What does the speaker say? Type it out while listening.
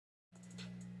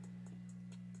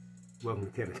Welcome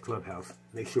to Kevin's Clubhouse.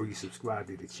 Make sure you subscribe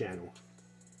to the channel.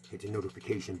 Hit the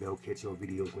notification bell, catch our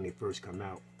videos when they first come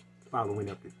out. Following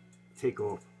up the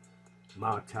Takeoff,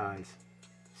 Mob Ties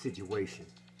situation.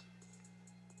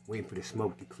 Waiting for the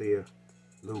smoke to clear.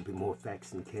 A little bit more facts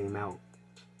than came out.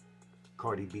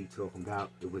 Cardi B talking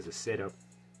about it was a setup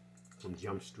from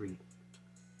Jump Street.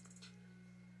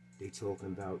 They talking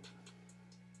about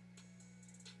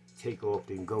Takeoff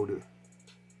didn't go to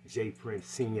J. Prince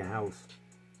Senior house,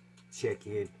 check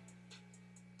in.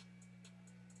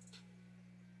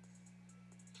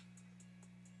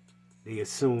 They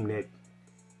assume that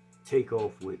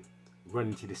Takeoff would run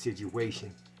into the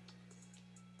situation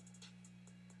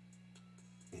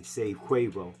and save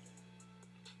Quavo.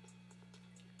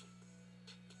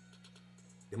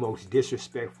 The most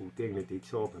disrespectful thing that they're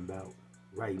talking about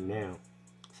right now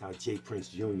is how J. Prince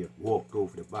Jr. walked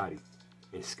over the body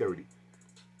and skirted.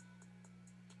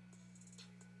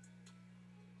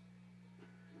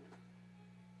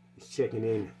 He's checking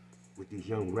in with these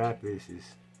young rappers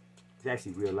is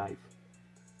actually real life.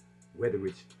 Whether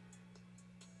it's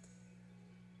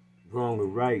wrong or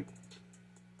right,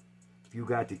 if you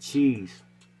got the cheese,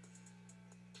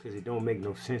 because it don't make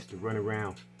no sense to run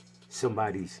around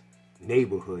somebody's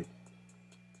neighborhood,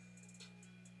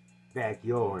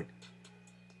 backyard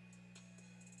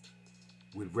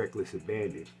with reckless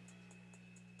abandon.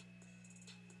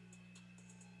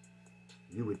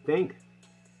 You would think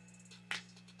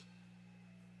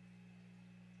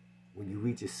when you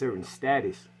reach a certain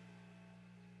status,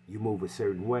 you move a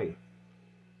certain way.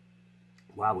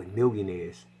 Why with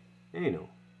millionaires, you know,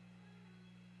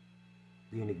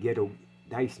 be in a ghetto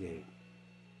dice game,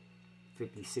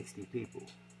 50, 60 people.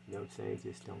 You know what I'm saying?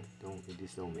 It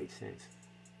just don't make sense.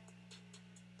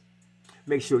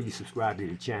 Make sure you subscribe to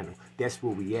the channel. That's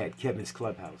where we at, Kevin's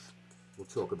Clubhouse. We'll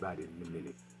talk about it in a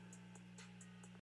minute.